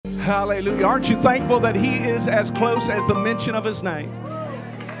Hallelujah. Aren't you thankful that He is as close as the mention of His name?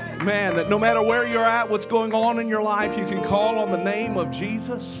 Man, that no matter where you're at, what's going on in your life, you can call on the name of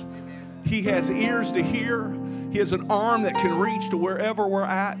Jesus. He has ears to hear. He has an arm that can reach to wherever we're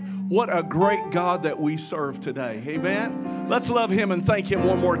at. What a great God that we serve today. Amen. Let's love Him and thank Him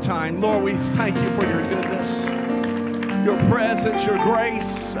one more time. Lord, we thank You for Your goodness, Your presence, Your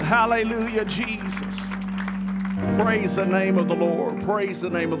grace. Hallelujah, Jesus. Praise the name of the Lord. Praise the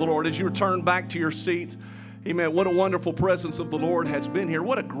name of the Lord. As you return back to your seats, amen, what a wonderful presence of the Lord has been here.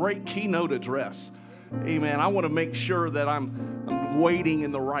 What a great keynote address. Amen. I want to make sure that I'm waiting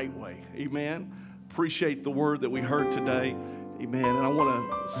in the right way. Amen. Appreciate the word that we heard today. Amen. And I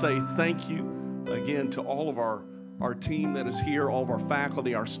want to say thank you again to all of our team that is here, all of our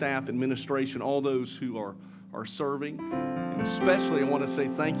faculty, our staff, administration, all those who are serving. And especially I want to say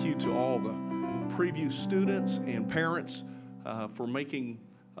thank you to all the preview students and parents for making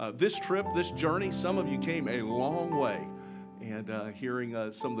this trip, this journey. Some of you came a long way, and hearing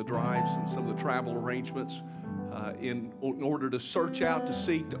some of the drives and some of the travel arrangements in order to search out, to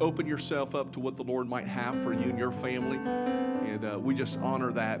seek, to open yourself up to what the Lord might have for you and your family. And we just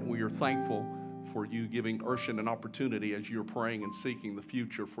honor that, and we are thankful for you giving Urshan an opportunity as you're praying and seeking the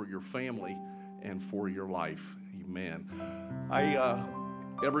future for your family and for your life. Amen.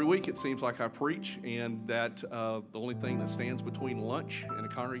 Every week it seems like I preach, and that the only thing that stands between lunch and a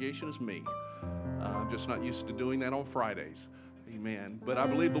congregation is me. I'm just not used to doing that on Fridays. Amen. But I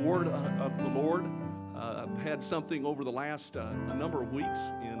believe the word of the Lord had something over the last a number of weeks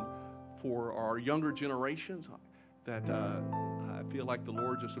for our younger generations that I feel like the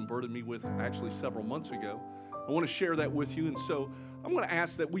Lord just burdened me with actually several months ago. I want to share that with you, and so I'm going to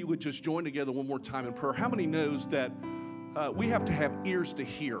ask that we would just join together one more time in prayer. How many knows that we have to have ears to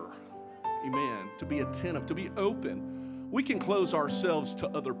hear, amen, to be attentive, to be open. We can close ourselves to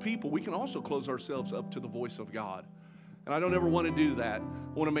other people. We can also close ourselves up to the voice of God. And I don't ever want to do that.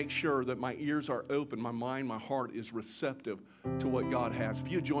 I want to make sure that my ears are open, my mind, my heart is receptive to what God has.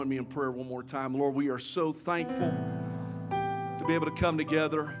 If you join me in prayer one more time. Lord, we are so thankful to be able to come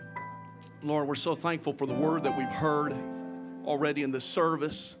together. Lord, we're so thankful for the word that we've heard already in this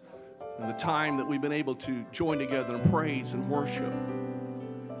service, and the time that we've been able to join together and praise and worship.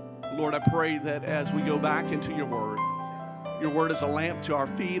 Lord, I pray that as we go back into your word is a lamp to our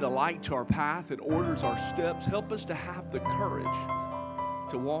feet, a light to our path. It orders our steps. Help us to have the courage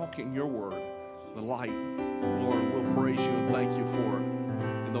to walk in your word, the light. Lord, we'll praise you and thank you for it.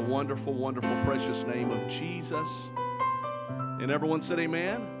 In the wonderful, wonderful, precious name of Jesus. And everyone said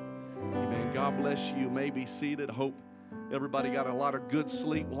amen. Amen. God bless you. You may be seated. I hope everybody got a lot of good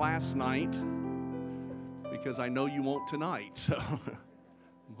sleep last night, because I know you won't tonight. So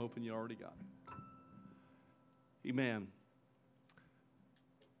I'm hoping you already got it. Amen.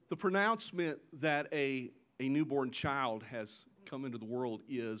 The pronouncement that a newborn child has come into the world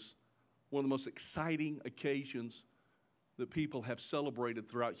is one of the most exciting occasions that people have celebrated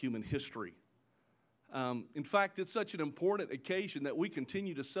throughout human history. In fact, it's such an important occasion that we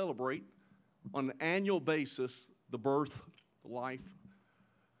continue to celebrate on an annual basis the birth, the life,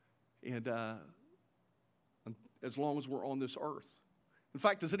 and as long as we're on this earth. In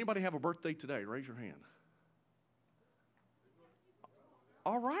fact, does anybody have a birthday today? Raise your hand.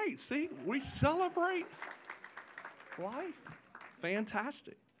 All right, see, we celebrate life.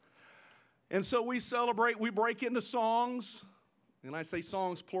 Fantastic. And so we celebrate, we break into songs, and I say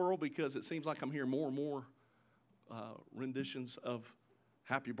songs plural because it seems like I'm hearing more and more renditions of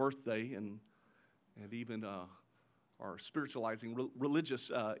Happy Birthday and even our spiritualizing, religious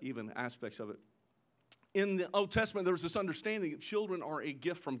even aspects of it. In the Old Testament, there was this understanding that children are a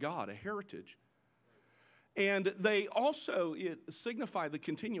gift from God, a heritage. And they also, it signified the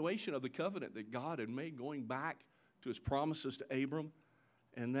continuation of the covenant that God had made going back to his promises to Abram,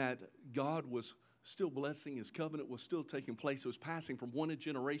 and that God was still blessing, his covenant was still taking place. It was passing from one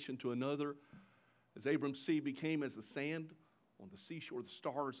generation to another as Abram's seed became as the sand on the seashore, the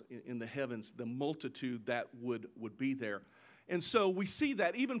stars in the heavens, the multitude that would be there. And so we see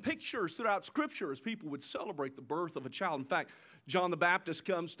that even pictures throughout Scripture as people would celebrate the birth of a child. In fact, John the Baptist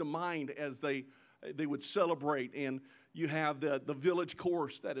comes to mind as they would celebrate, and you have the village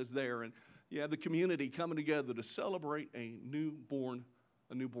chorus that is there, and you have the community coming together to celebrate a newborn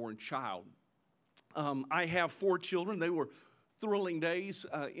child. I have 4 children. They were thrilling days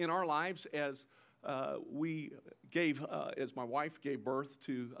in our lives as as my wife gave birth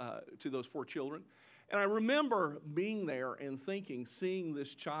to those 4 children. And I remember being there and thinking, seeing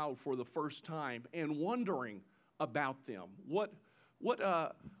this child for the first time and wondering about them. What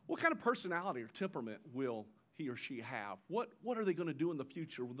kind of personality or temperament will he or she have? What are they going to do in the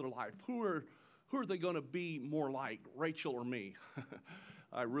future with their life? Who are they going to be more like, Rachel or me?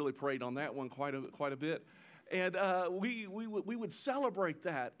 I really prayed on that one quite a bit. And we would celebrate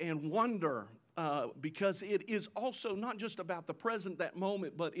that and wonder, because it is also not just about the present, that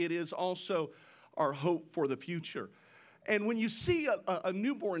moment, but it is also our hope for the future. And when you see a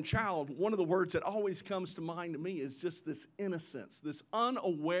newborn child, one of the words that always comes to mind to me is just this innocence, this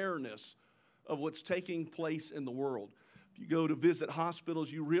unawareness of what's taking place in the world. If you go to visit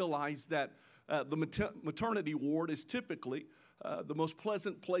hospitals, you realize that the maternity ward is typically the most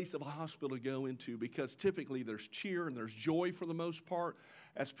pleasant place of a hospital to go into, because typically there's cheer and there's joy for the most part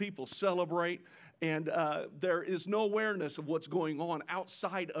as people celebrate, and there is no awareness of what's going on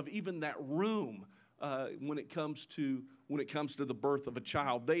outside of even that room when it comes to the birth of a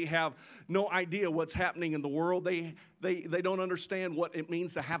child. They have no idea what's happening in the world. They don't understand what it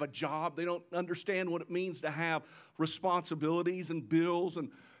means to have a job. They don't understand what it means to have responsibilities and bills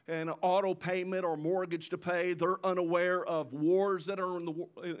and auto payment or mortgage to pay. They're unaware of wars that are in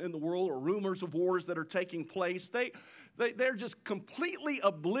the world, or rumors of wars that are taking place. They're just completely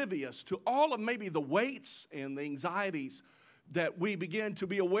oblivious to all of maybe the weights and the anxieties that we begin to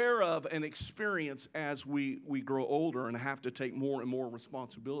be aware of and experience as we grow older and have to take more and more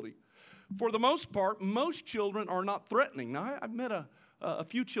responsibility. For the most part, most children are not threatening. Now, I've met a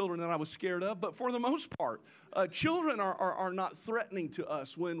few children that I was scared of, but for the most part, children are not threatening to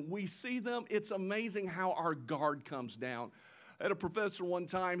us. When we see them, it's amazing how our guard comes down. I had a professor one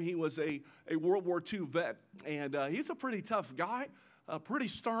time. He was a World War II vet, and he's a pretty tough guy, pretty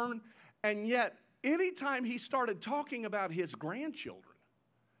stern, and yet anytime he started talking about his grandchildren,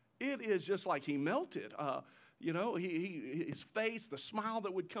 it is just like he melted. His face, the smile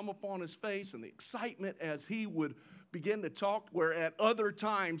that would come up on his face, and the excitement as he would begin to talk, where at other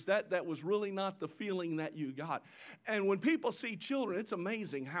times that was really not the feeling that you got. And when people see children, it's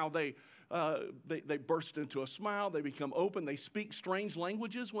amazing how they burst into a smile, they become open, they speak strange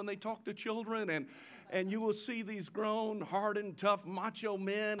languages when they talk to children, and you will see these grown, hardened, tough, macho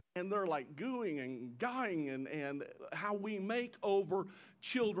men, and they're like gooing and guying, and how we make over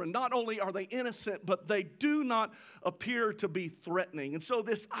children. Not only are they innocent, but they do not appear to be threatening. And so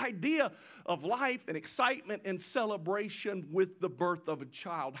this idea of life and excitement and celebration with the birth of a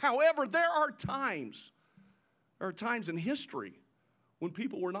child. However, there are times in history when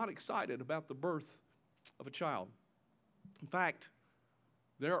people were not excited about the birth of a child. In fact,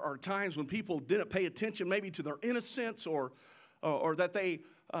 there are times when people didn't pay attention maybe to their innocence, or that they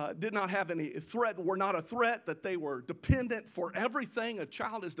did not have any threat, were not a threat, that they were dependent for everything. A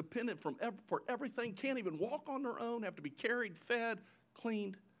child is dependent for everything, can't even walk on their own, have to be carried, fed,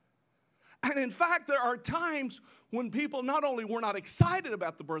 cleaned. And in fact, there are times when people not only were not excited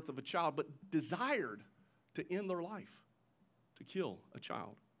about the birth of a child, but desired to end their life, to kill a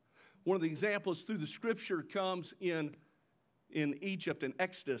child. One of the examples through the scripture comes in Egypt, in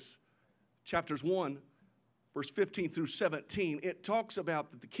Exodus chapters 1, verse 15 through 17. It talks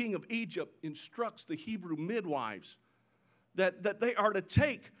about that the king of Egypt instructs the Hebrew midwives that they are to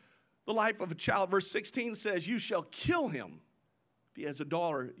take the life of a child. Verse 16 says, "You shall kill him. If he has a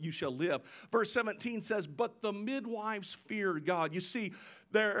daughter, you shall live." Verse 17 says, "But the midwives feared God." You see,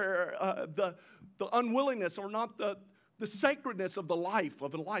 the unwillingness, or not the sacredness of the life,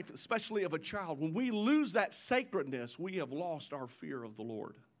 especially of a child. When we lose that sacredness, we have lost our fear of the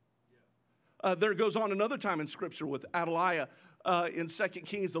Lord. There goes on another time in Scripture with Athaliah in 2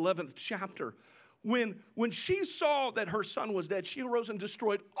 Kings 11th chapter. When she saw that her son was dead, she arose and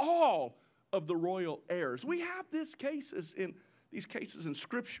destroyed all of the royal heirs. We have these cases in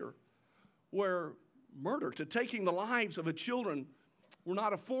Scripture where murder, to taking the lives of a children, were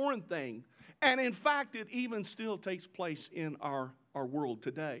not a foreign thing. And in fact, it even still takes place in our world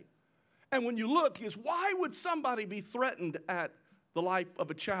today. And when you look, is why would somebody be threatened at the life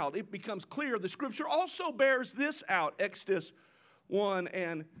of a child? It becomes clear. The scripture also bears this out. Exodus 1,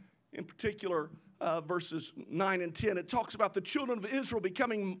 and in particular, verses 9 and 10. It talks about the children of Israel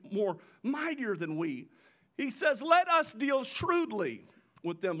becoming more mightier than we. He says, "Let us deal shrewdly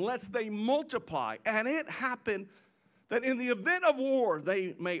with them, lest they multiply. And it happened that in the event of war,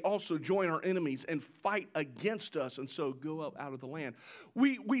 they may also join our enemies and fight against us, and so go up out of the land."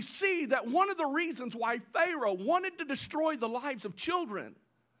 We see that one of the reasons why Pharaoh wanted to destroy the lives of children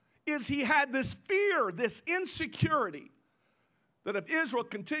is he had this fear, this insecurity, that if Israel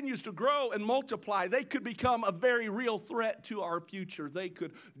continues to grow and multiply, they could become a very real threat to our future. They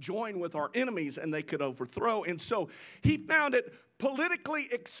could join with our enemies and they could overthrow. And so he found it politically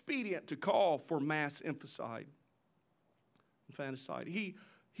expedient to call for mass infanticide. He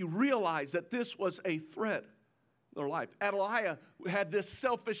realized that this was a threat their life. Athaliah had this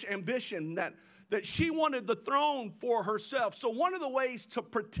selfish ambition that she wanted the throne for herself. So one of the ways to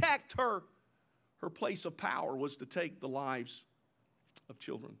protect her place of power was to take the lives of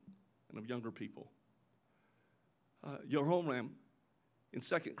children and of younger people. Jehoram in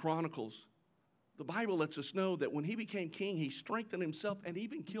 2 Chronicles, the Bible lets us know that when he became king, he strengthened himself and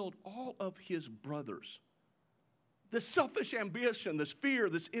even killed all of his brothers. This selfish ambition, this fear,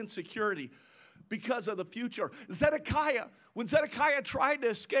 this insecurity because of the future. When Zedekiah tried to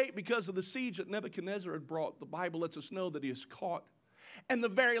escape because of the siege that Nebuchadnezzar had brought, the Bible lets us know that he is caught. And the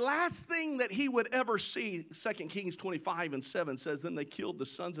very last thing that he would ever see, 2 Kings 25:7 says, then they killed the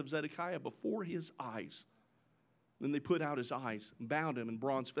sons of Zedekiah before his eyes. Then they put out his eyes and bound him in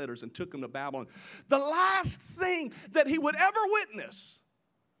bronze fetters and took him to Babylon. The last thing that he would ever witness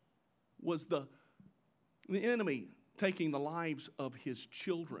was the enemy taking the lives of his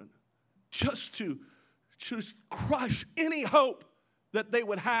children just to crush any hope that they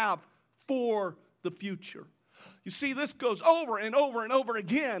would have for the future. You see, this goes over and over and over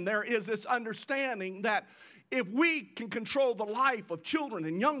again. There is this understanding that if we can control the life of children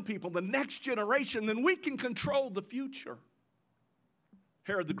and young people, the next generation, then we can control the future.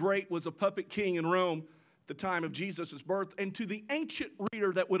 Herod the Great was a puppet king in Rome at the time of Jesus' birth. And to the ancient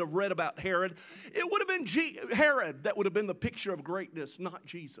reader that would have read about Herod, it would have been Herod that would have been the picture of greatness, not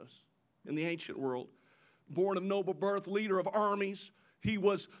Jesus in the ancient world. Born of noble birth, leader of armies. He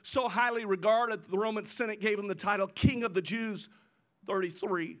was so highly regarded that the Roman Senate gave him the title King of the Jews,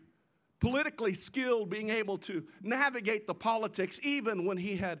 33. Politically skilled, being able to navigate the politics, even when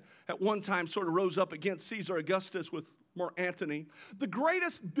he had at one time sort of rose up against Caesar Augustus with Mark Antony. The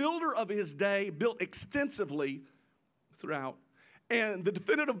greatest builder of his day, built extensively throughout. And the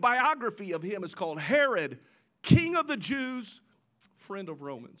definitive biography of him is called Herod, King of the Jews, friend of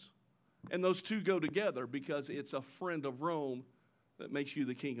Romans. And those two go together because it's a friend of Rome that makes you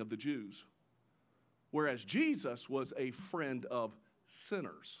the king of the Jews. Whereas Jesus was a friend of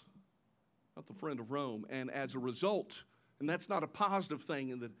sinners, not the friend of Rome. And as a result, and that's not a positive thing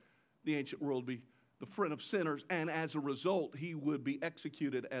in the ancient world, be the friend of sinners, and as a result, he would be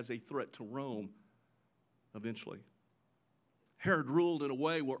executed as a threat to Rome eventually. Herod ruled in a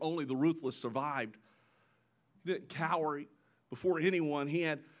way where only the ruthless survived. He didn't cower before anyone. He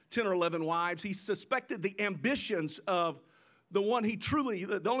had 10 or 11 wives. He suspected the ambitions of the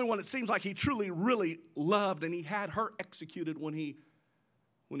only one it seems like he truly, really loved, and he had her executed when he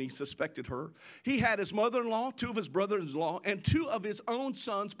suspected her. He had his mother-in-law, 2 of his brothers-in-law, and 2 of his own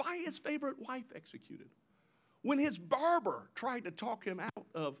sons by his favorite wife executed. When his barber tried to talk him out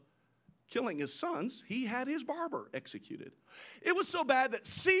of killing his sons, he had his barber executed. It was so bad that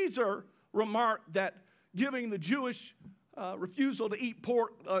Caesar remarked that giving the Jewish refusal to eat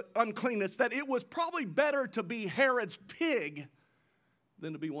pork, uncleanness, that it was probably better to be Herod's pig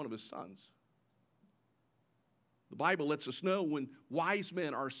than to be one of his sons. The Bible lets us know when wise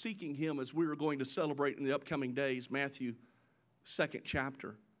men are seeking him, as we are going to celebrate in the upcoming days, Matthew 2nd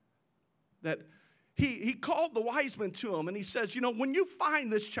chapter, that he called the wise men to him and he says, when you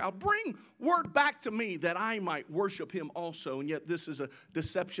find this child, bring word back to me that I might worship him also. And yet this is a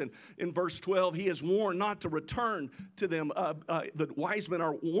deception. In verse 12, he is warned not to return to them. The wise men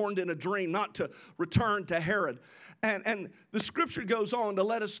are warned in a dream not to return to Herod. And the scripture goes on to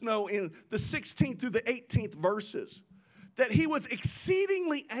let us know in the 16th through the 18th verses that he was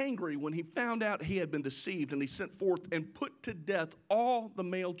exceedingly angry when he found out he had been deceived, and he sent forth and put to death all the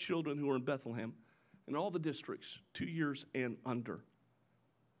male children who were in Bethlehem in all the districts, 2 years and under.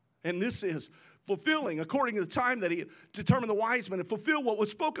 And this is fulfilling, according to the time that he determined the wise men, and fulfill what was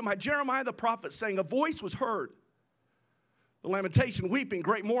spoken by Jeremiah the prophet, saying, a voice was heard, the lamentation, weeping,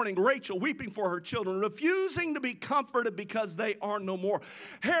 great mourning, Rachel weeping for her children, refusing to be comforted because they are no more.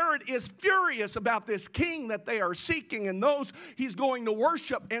 Herod is furious about this king that they are seeking and those he's going to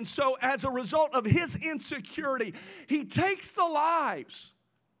worship. And so as a result of his insecurity, he takes the lives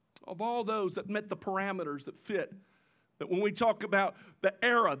of all those that met the parameters that fit. That when we talk about the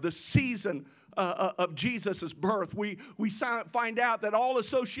era, the season of Jesus' birth, we find out that all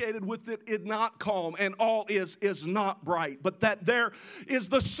associated with it is not calm and all is not bright, but that there is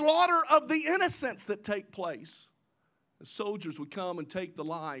the slaughter of the innocents that take place as soldiers would come and take the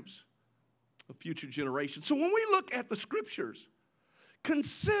lives of future generations. So when we look at the scriptures,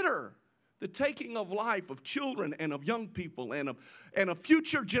 consider the taking of life of children and of young people and of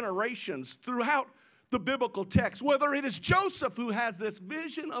future generations throughout the biblical text. Whether it is Joseph who has this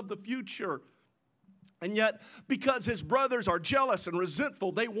vision of the future, and yet because his brothers are jealous and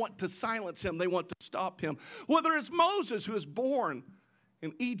resentful, they want to silence him, they want to stop him. Whether it's Moses who is born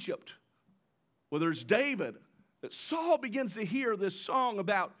in Egypt, whether it's David that Saul begins to hear this song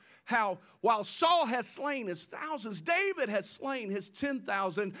about how while Saul has slain his thousands, David has slain his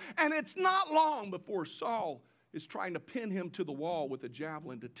 10,000. And it's not long before Saul is trying to pin him to the wall with a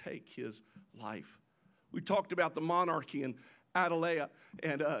javelin to take his life. We talked about the monarchy in Adaliah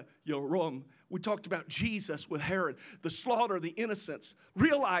and Jehoram. We talked about Jesus with Herod, the slaughter of the innocents.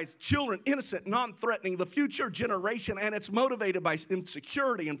 Realize children, innocent, non-threatening, the future generation, and it's motivated by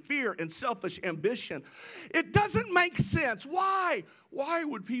insecurity and fear and selfish ambition. It doesn't make sense. Why? Why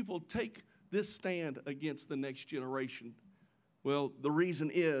would people take this stand against the next generation? Well, the reason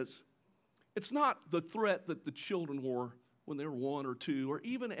is, it's not the threat that the children were when they were 1 or 2, or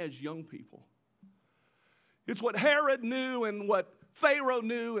even as young people. It's what Herod knew and what Pharaoh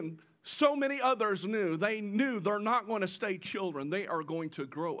knew and so many others knew. They knew they're not going to stay children. They are going to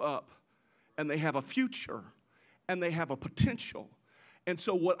grow up, and they have a future, and they have a potential. And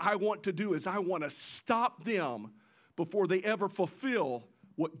so what I want to do is I want to stop them before they ever fulfill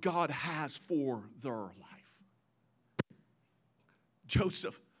what God has for their life.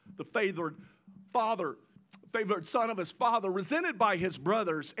 Joseph, the favored son of his father, resented by his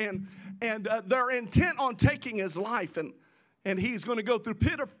brothers, and they're intent on taking his life, and he's going to go through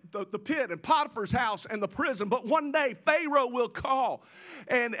the pit and Potiphar's house and the prison. But one day Pharaoh will call,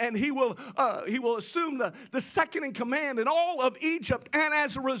 and he will assume the second in command in all of Egypt. And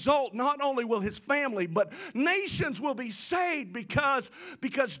as a result, not only will his family, but nations will be saved because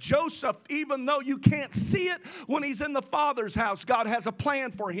Joseph, even though you can't see it when he's in the Father's house, God has a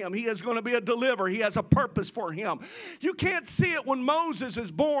plan for him. He is going to be a deliverer. He has a purpose for him. You can't see it when Moses is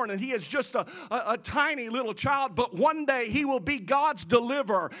born and he is just a tiny little child, but one day he will be God's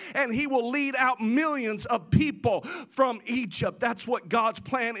deliverer, and he will lead out millions of people from Egypt. That's what God's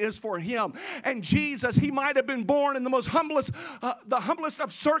plan is for him. And Jesus, he might have been born in the humblest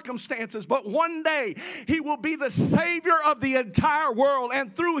of circumstances, but one day he will be the Savior of the entire world,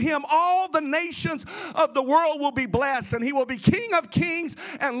 and through him all the nations of the world will be blessed, and he will be King of kings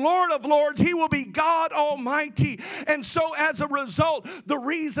and Lord of lords. He will be God Almighty. And so as a result, the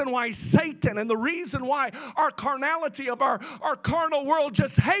reason why Satan and the reason why our carnality of our carnal world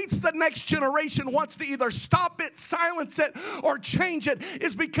just hates the next generation, wants to either stop it, silence it, or change it,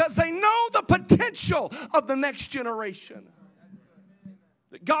 is because they know the potential of the next generation.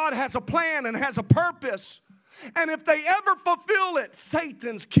 That God has a plan and has a purpose. And if they ever fulfill it,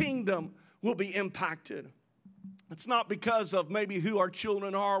 Satan's kingdom will be impacted. It's not because of maybe who our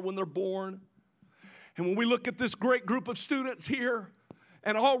children are when they're born. And when we look at this great group of students here,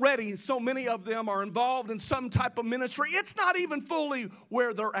 and already so many of them are involved in some type of ministry, it's not even fully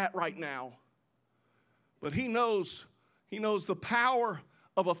where they're at right now. But he knows the power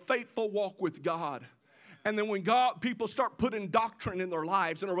of a faithful walk with God. And then when people start putting doctrine in their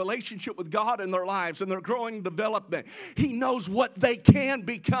lives and a relationship with God in their lives and their growing development, he knows what they can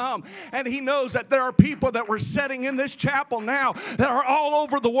become. And he knows that there are people that we're setting in this chapel now that are all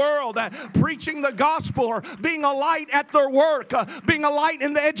over the world preaching the gospel or being a light at their work, being a light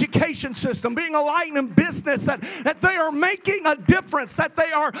in the education system, being a light in business, that they are making a difference, that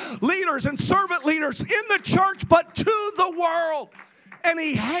they are leaders and servant leaders in the church but to the world. And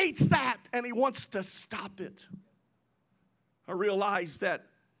he hates that, and he wants to stop it. I realize that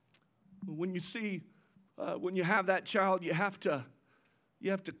when when you have that child, you have to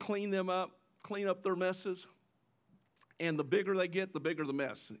clean them up, clean up their messes. And the bigger they get, the bigger the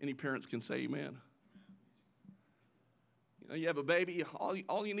mess. Any parents can say amen. You have a baby,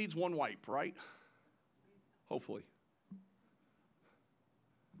 all you need is one wipe, right? Hopefully.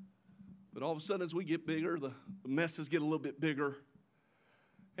 But all of a sudden, as we get bigger, the messes get a little bit bigger.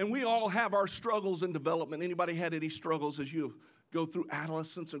 And we all have our struggles in development. Anybody had any struggles as you go through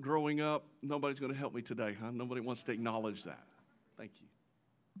adolescence and growing up? Nobody's going to help me today, huh? Nobody wants to acknowledge that. Thank you.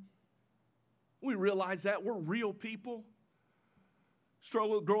 We realize that we're real people.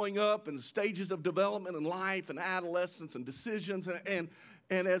 Struggle with growing up and the stages of development in life and adolescence and decisions. And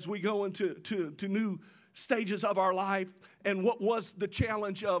as we go into new stages of our life, and what was the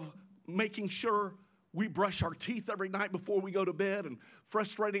challenge of making sure we brush our teeth every night before we go to bed and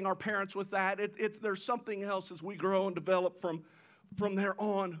frustrating our parents with that. There's something else as we grow and develop from there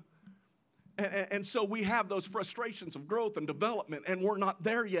on. And so we have those frustrations of growth and development, and we're not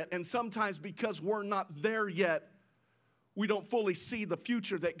there yet. And sometimes because we're not there yet, we don't fully see the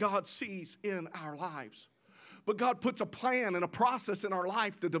future that God sees in our lives. But God puts a plan and a process in our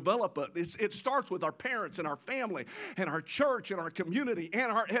life to develop it. It starts with our parents and our family and our church and our community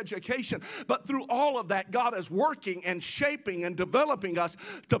and our education. But through all of that, God is working and shaping and developing us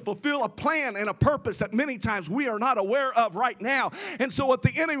to fulfill a plan and a purpose that many times we are not aware of right now. And so what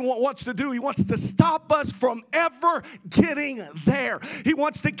the enemy wants to do, he wants to stop us from ever getting there. He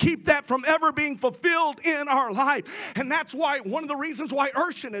wants to keep that from ever being fulfilled in our life. And that's why one of the reasons why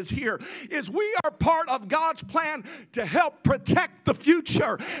Urshan is here is we are part of God's plan to help protect the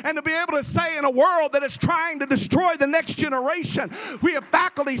future and to be able to say in a world that is trying to destroy the next generation, we have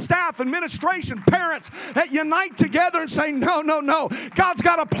faculty, staff, administration, parents that unite together and say, no, no, no. God's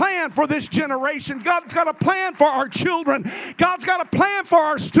got a plan for this generation. God's got a plan for our children. God's got a plan for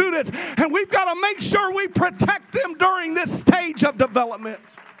our students. And we've got to make sure we protect them during this stage of development.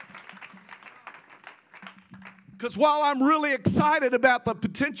 Because while I'm really excited about the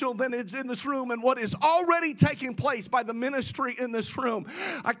potential that is in this room and what is already taking place by the ministry in this room,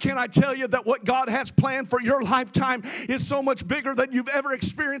 I tell you that what God has planned for your lifetime is so much bigger than you've ever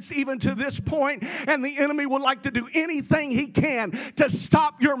experienced even to this point. And the enemy would like to do anything he can to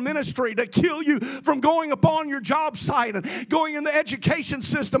stop your ministry, to kill you from going upon your job site and going in the education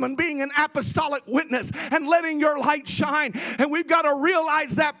system and being an apostolic witness and letting your light shine. And we've got to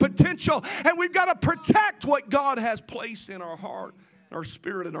realize that potential, and we've got to protect what God has placed in our heart, our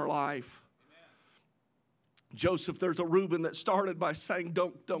spirit, in our life. Joseph, there's a Reuben that started by saying,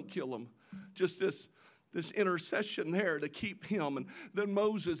 don't kill him. Just this intercession there to keep him. And then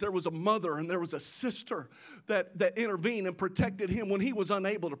Moses, there was a mother and there was a sister that intervened and protected him when he was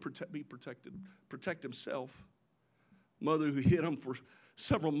unable to protect himself. Mother who hid him for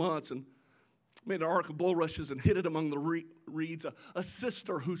several months and made an ark of bulrushes and hid it among the reeds. A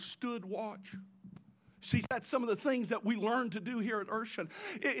sister who stood watch. See, that's some of the things that we learn to do here at Urshan.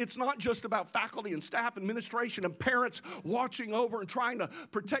 It's not just about faculty and staff, administration, and parents watching over and trying to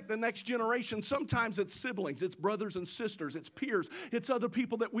protect the next generation. Sometimes it's siblings, it's brothers and sisters, it's peers, it's other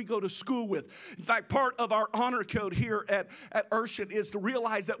people that we go to school with. In fact, part of our honor code here at Urshan is to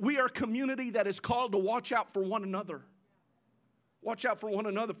realize that we are a community that is called to watch out for one another. Watch out for one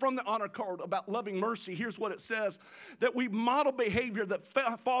another. From the honor code about loving mercy, here's what it says: that we model behavior that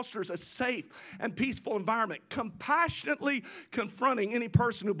fosters a safe and peaceful environment, compassionately confronting any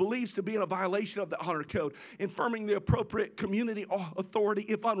person who believes to be in a violation of the honor code, informing the appropriate community authority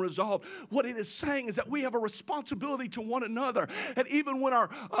if unresolved. What it is saying is that we have a responsibility to one another, and even when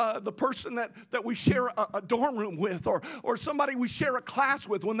the person that we share a dorm room with or somebody we share a class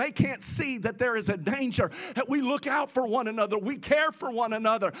with, when they can't see that there is a danger, that we look out for one another. We care for one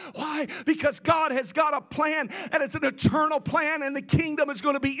another. Why? Because God has got a plan, and it's an eternal plan, and the kingdom is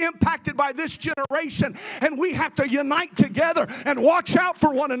going to be impacted by this generation, and we have to unite together and watch out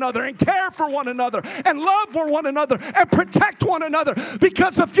for one another and care for one another and love for one another and protect one another,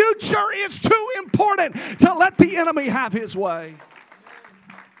 because the future is too important to let the enemy have his way.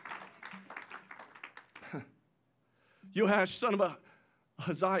 Joash, son of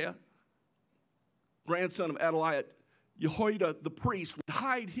Ahaziah, grandson of Adaliah, Jehoiada the priest would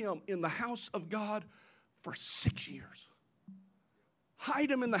hide him in the house of God for 6 years. Hide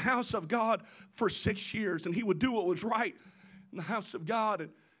him in the house of God for 6 years. And he would do what was right in the house of God.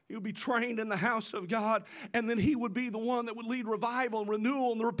 And he would be trained in the house of God, and then he would be the one that would lead revival and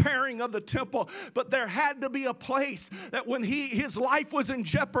renewal and the repairing of the temple. But there had to be a place that when his life was in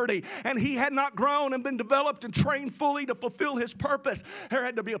jeopardy and he had not grown and been developed and trained fully to fulfill his purpose, there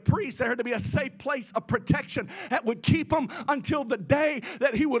had to be a priest, there had to be a safe place of protection that would keep him until the day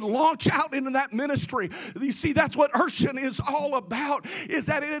that he would launch out into that ministry. You see, that's what Urshan is all about, is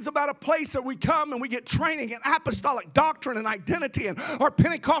that it is about a place that we come and we get training in apostolic doctrine and identity and our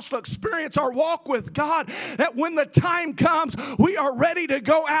Pentecostal experience, our walk with God, that when the time comes, we are ready to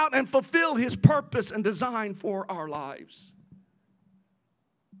go out and fulfill his purpose and design for our lives.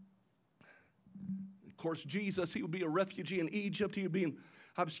 Of course, Jesus, he would be a refugee in Egypt. He would be in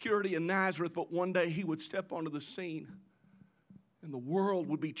obscurity in Nazareth, but one day he would step onto the scene and the world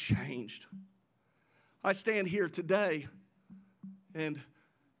would be changed. I stand here today, and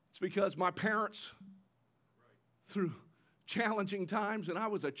it's because my parents, through challenging times, and I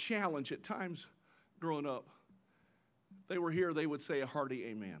was a challenge at times growing up, they were here, they would say a hearty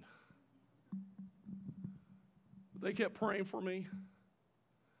amen. They kept praying for me.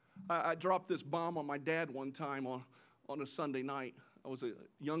 I dropped this bomb on my dad one time on a Sunday night. I was a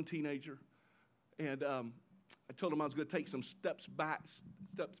young teenager, and I told him I was going to take some steps back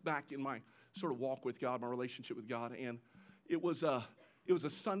in my sort of walk with God, my relationship with God. And it was a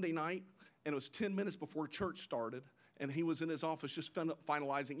Sunday night, and it was 10 minutes before church started. And he was in his office just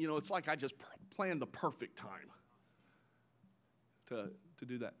finalizing. You know, it's like I just planned the perfect time to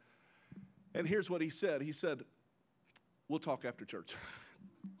do that. And here's what he said. He said, we'll talk after church.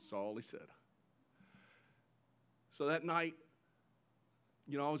 That's all he said. So that night,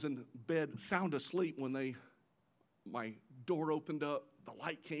 you know, I was in bed, sound asleep when my door opened up, the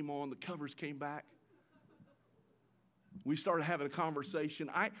light came on, the covers came back. We started having a conversation.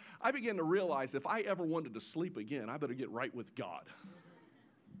 I began to realize if I ever wanted to sleep again, I better get right with God.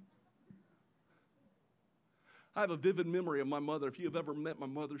 I have a vivid memory of my mother. If you have ever met my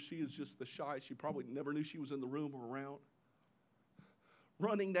mother, she is just the shy. She probably never knew she was in the room or around.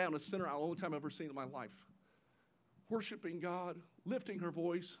 Running down a center aisle, the only time I've ever seen in my life. Worshiping God, lifting her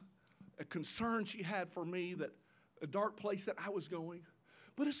voice, a concern she had for me, that a dark place that I was going.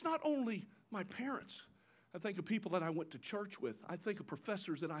 But it's not only my parents. I think of people that I went to church with. I think of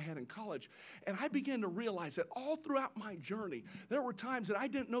professors that I had in college. And I began to realize that all throughout my journey, there were times that I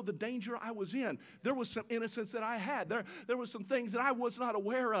didn't know the danger I was in. There was some innocence that I had. There was some things that I was not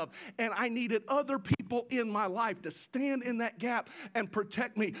aware of. And I needed other people in my life to stand in that gap and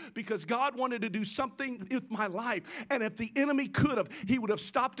protect me, because God wanted to do something with my life. And if the enemy could have, he would have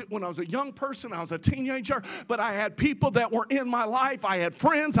stopped it when I was a young person, I was a teenager. But I had people that were in my life. I had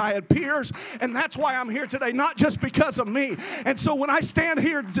friends, I had peers. And that's why I'm here today, not just because of me. And so when I stand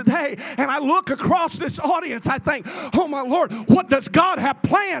here today and I look across this audience, I think, oh my Lord, what does God have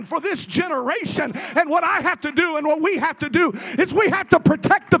planned for this generation? And what I have to do and what we have to do is we have to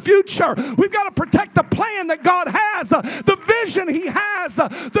protect the future. We've got to protect the plan that God has, the vision He has,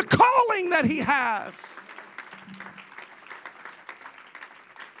 the calling that He has.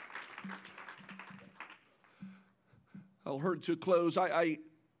 I'll hurry to close. I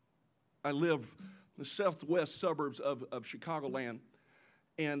live the southwest suburbs of Chicagoland,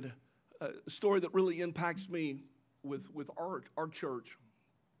 and a story that really impacts me with our church.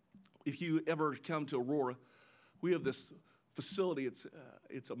 If you ever come to Aurora, we have this facility.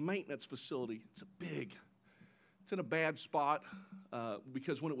 It's a maintenance facility. It's in a bad spot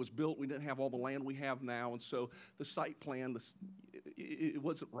because when it was built, we didn't have all the land we have now, and so the site plan, it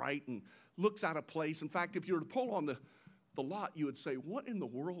wasn't right and looks out of place. In fact, if you were to pull on the lot, you would say, what in the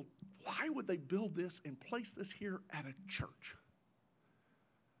world? Why would they build this and place this here at a church?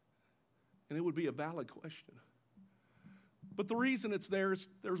 And it would be a valid question. But the reason it's there is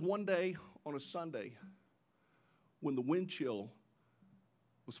there's one day on a Sunday when the wind chill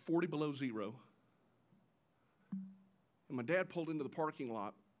was 40 below zero. And my dad pulled into the parking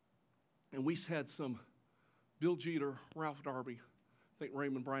lot, and we had some Bill Jeter, Ralph Darby, I think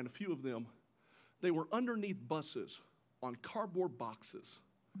Raymond Bryan, a few of them. They were underneath buses on cardboard boxes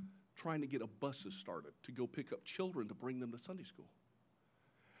trying to get buses started to go pick up children to bring them to Sunday school.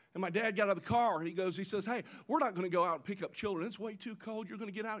 And my dad got out of the car, and he says, hey, we're not going to go out and pick up children. It's way too cold. You're going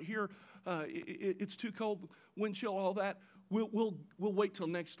to get out here. It's too cold, wind chill, all that. We'll wait till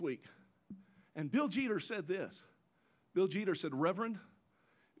next week. And Bill Jeter said this. Bill Jeter said, Reverend,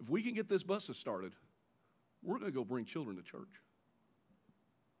 if we can get this buses started, we're going to go bring children to church.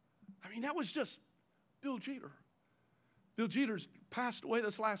 I mean, that was just Bill Jeter. Bill Jeter's passed away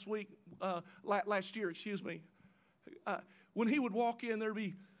this last year. When he would walk in, there'd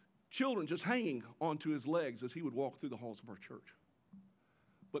be children just hanging onto his legs as he would walk through the halls of our church.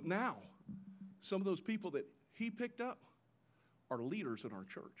 But now, some of those people that he picked up are leaders in our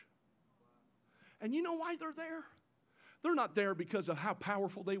church. And you know why they're there? They're not there because of how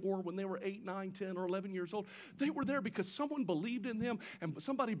powerful they were when they were 8, 9, 10, or 11 years old. They were there because someone believed in them, and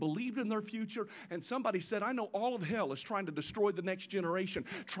somebody believed in their future, and somebody said, I know all of hell is trying to destroy the next generation,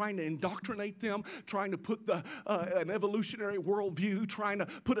 trying to indoctrinate them, trying to put an evolutionary worldview, trying to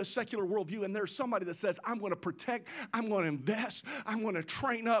put a secular worldview, and there's somebody that says, I'm going to protect, I'm going to invest, I'm going to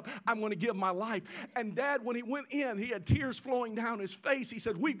train up, I'm going to give my life. And Dad, when he went in, he had tears flowing down his face. He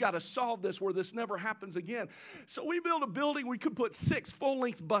said, we've got to solve this where this never happens again. So we built a building. We could put 6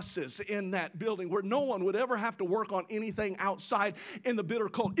 full-length buses in that building where no one would ever have to work on anything outside in the bitter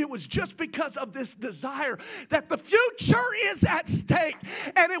cold. It was just because of this desire that the future is at stake,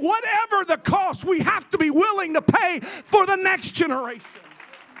 and at whatever the cost, we have to be willing to pay for the next generation.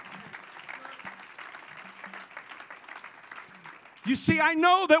 You see, I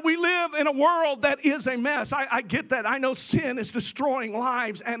know that we live in a world that is a mess. I get that. I know sin is destroying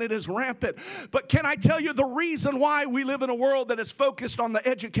lives and it is rampant. But can I tell you the reason why we live in a world that is focused on the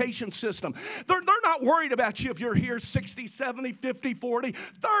education system? They're not worried about you if you're here 60, 70, 50, 40,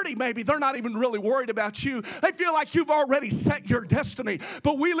 30 maybe. They're not even really worried about you. They feel like you've already set your destiny.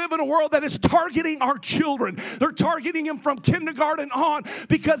 But we live in a world that is targeting our children. They're targeting them from kindergarten on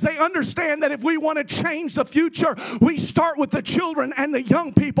because they understand that if we want to change the future, we start with the children and the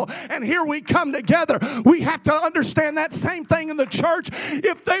young people. And here we come together. We have to understand that same thing in the church.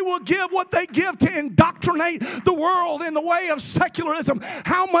 If they will give what they give to indoctrinate the world in the way of secularism,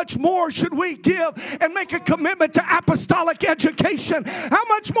 how much more should we give and make a commitment to apostolic education? How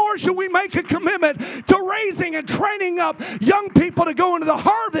much more should we make a commitment to raising and training up young people to go into the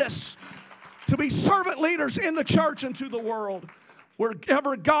harvest, to be servant leaders in the church and to the world?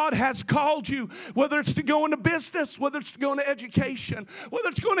 Wherever God has called you, whether it's to go into business, whether it's to go into education, whether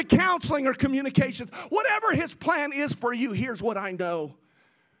it's going to counseling or communications, whatever His plan is for you, here's what I know.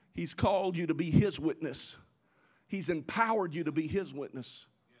 He's called you to be His witness. He's empowered you to be His witness.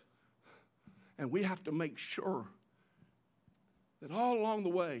 And we have to make sure that all along the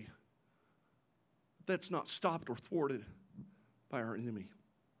way, that's not stopped or thwarted by our enemy.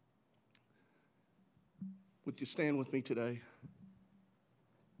 Would you stand with me today?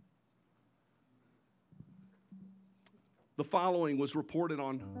 The following was reported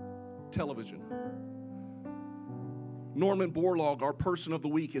on television. Norman Borlaug, our person of the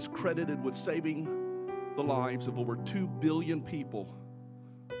week, is credited with saving the lives of over 2 billion people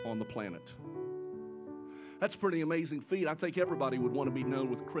on the planet. That's a pretty amazing feat. I think everybody would want to be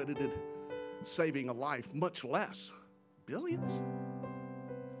known with credited saving a life, much less billions.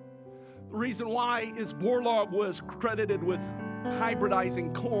 The reason why is Borlaug was credited with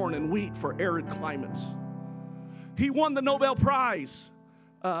hybridizing corn and wheat for arid climates. He won the Nobel Prize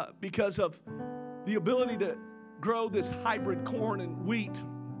because of the ability to grow this hybrid corn and wheat.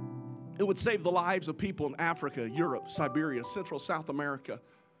 It would save the lives of people in Africa, Europe, Siberia, Central South America,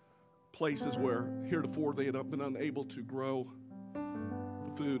 places where heretofore they had been unable to grow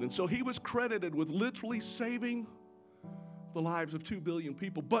the food. And so he was credited with literally saving the lives of 2 billion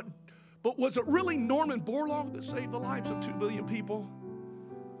people. But was it really Norman Borlaug that saved the lives of 2 billion people?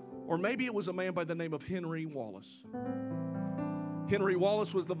 Or maybe it was a man by the name of Henry Wallace. Henry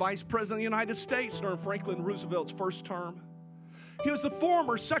Wallace was the Vice President of the United States during Franklin Roosevelt's first term. He was the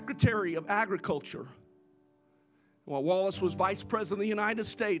former Secretary of Agriculture. While Wallace was Vice President of the United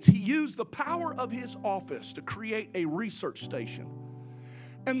States, he used the power of his office to create a research station.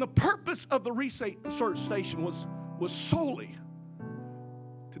 And the purpose of the research station was solely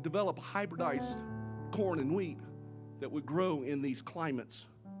to develop hybridized corn and wheat that would grow in these climates.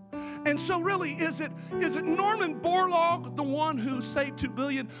 And so really, is it Norman Borlaug, the one who saved 2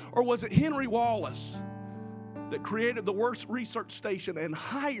 billion, or was it Henry Wallace that created the worst research station and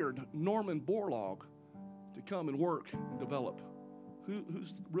hired Norman Borlaug to come and work and develop?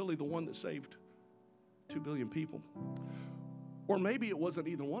 Who's really the one that saved 2 billion people? Or maybe it wasn't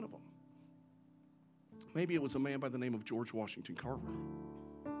either one of them. Maybe it was a man by the name of George Washington Carver.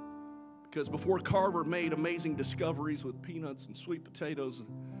 Because before Carver made amazing discoveries with peanuts and sweet potatoes,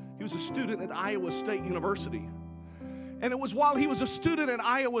 he was a student at Iowa State University. And it was while he was a student at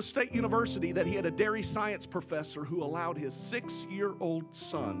Iowa State University that he had a dairy science professor who allowed his 6-year-old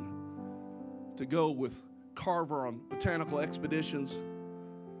son to go with Carver on botanical expeditions.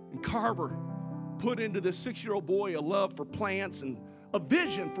 And Carver put into this 6-year-old boy a love for plants and a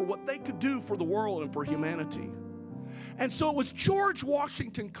vision for what they could do for the world and for humanity. And so it was George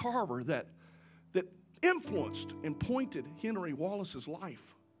Washington Carver that influenced and pointed Henry Wallace's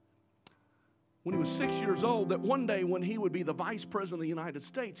life when he was 6 years old, that one day when he would be the Vice President of the United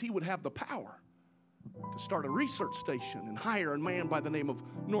States, he would have the power to start a research station and hire a man by the name of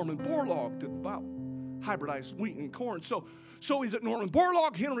Norman Borlaug to develop hybridized wheat and corn. So is it Norman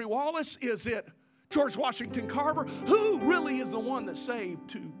Borlaug, Henry Wallace? Is it George Washington Carver? Who really is the one that saved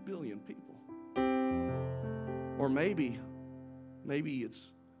 2 billion people? Or maybe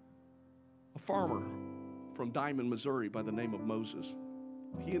it's a farmer from Diamond, Missouri by the name of Moses.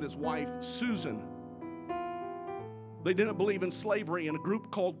 He and his wife, Susan, they didn't believe in slavery, and a group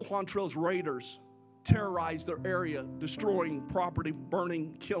called Quantrill's Raiders terrorized their area, destroying property,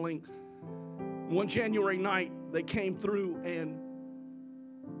 burning, killing. One January night, they came through, and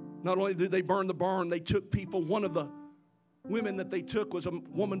not only did they burn the barn, they took people. One of the women that they took was a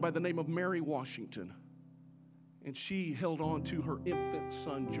woman by the name of Mary Washington. And she held on to her infant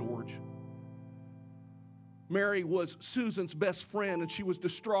son, George. Mary was Susan's best friend, and she was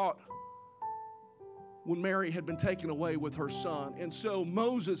distraught when Mary had been taken away with her son. And so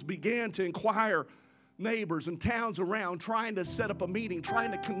Moses began to inquire neighbors and towns around, trying to set up a meeting,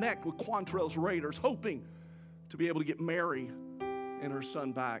 trying to connect with Quantrill's raiders, hoping to be able to get Mary and her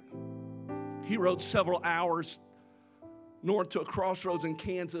son back. He rode several hours north to a crossroads in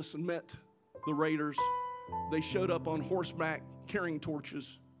Kansas and met the raiders. They showed up on horseback carrying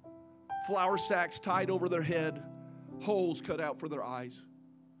torches, flour sacks tied over their head, holes cut out for their eyes.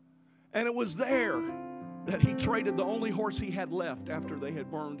 And it was there that he traded the only horse he had left after they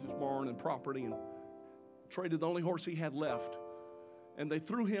had burned his barn and property, and traded the only horse he had left. And they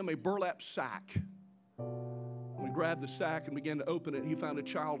threw him a burlap sack. When he grabbed the sack and began to open it, he found a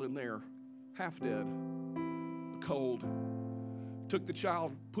child in there, half dead, cold. Took the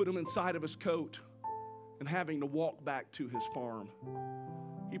child, put him inside of his coat, and having to walk back to his farm.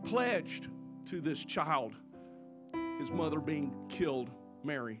 He pledged to this child, his mother being killed,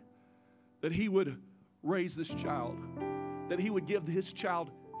 Mary, that he would raise this child, that he would give this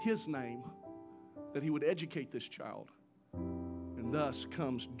child his name, that he would educate this child. And thus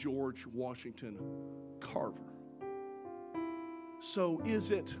comes George Washington Carver. So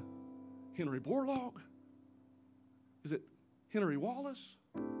is it Henry Borlaug? Is it Henry Wallace?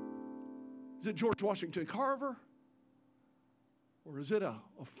 Is it George Washington Carver? Or is it a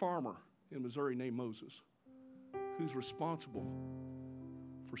farmer in Missouri named Moses who's responsible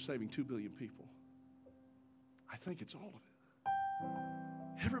for saving 2 billion people? I think it's all of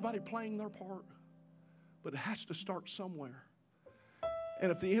it. Everybody playing their part, but it has to start somewhere.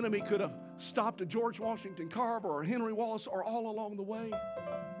 And if the enemy could have stopped a George Washington Carver or Henry Wallace or all along the way,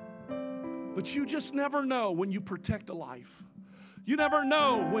 but you just never know when you protect a life. You never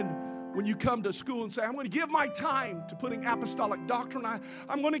know when you come to school and say, I'm going to give my time to putting apostolic doctrine.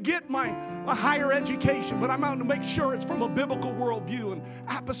 I'm going to get my higher education, but I'm going to make sure it's from a biblical worldview and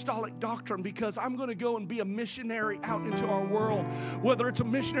apostolic doctrine, because I'm going to go and be a missionary out into our world. Whether it's a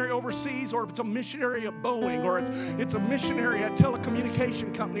missionary overseas, or if it's a missionary at Boeing, or it's a missionary at a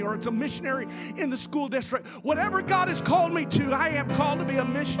telecommunication company, or it's a missionary in the school district. Whatever God has called me to, I am called to be a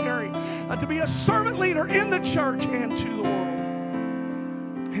missionary, to be a servant leader in the church and to the world.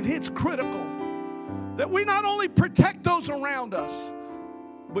 And it's critical that we not only protect those around us,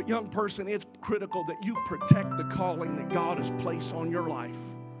 but young person, it's critical that you protect the calling that God has placed on your life,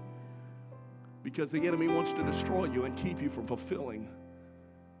 because the enemy wants to destroy you and keep you from fulfilling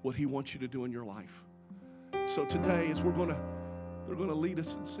what he wants you to do in your life. So today, as they're going to lead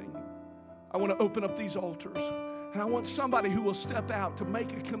us in singing, I want to open up these altars, and I want somebody who will step out to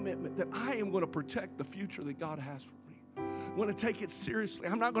make a commitment that I am going to protect the future that God has for me. I'm going to take it seriously.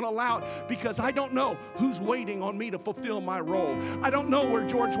 I'm not going to allow it, because I don't know who's waiting on me to fulfill my role. I don't know where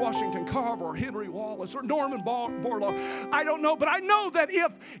George Washington Carver or Henry Wallace or Norman Borlaug. I don't know, but I know that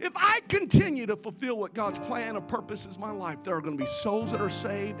if I continue to fulfill what God's plan and purpose is my life, there are going to be souls that are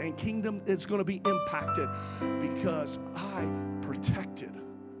saved and kingdom is going to be impacted, because I protected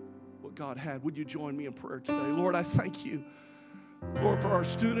what God had. Would you join me in prayer today? Lord, I thank you, Lord, for our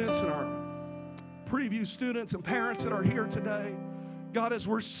students and our preview students and parents that are here today. God, as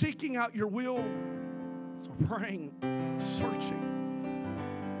we're seeking out your will, as we're praying,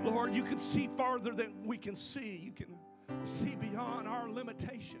 searching, Lord, you can see farther than we can see. You can see beyond our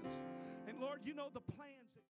limitations. And Lord, you know the plans.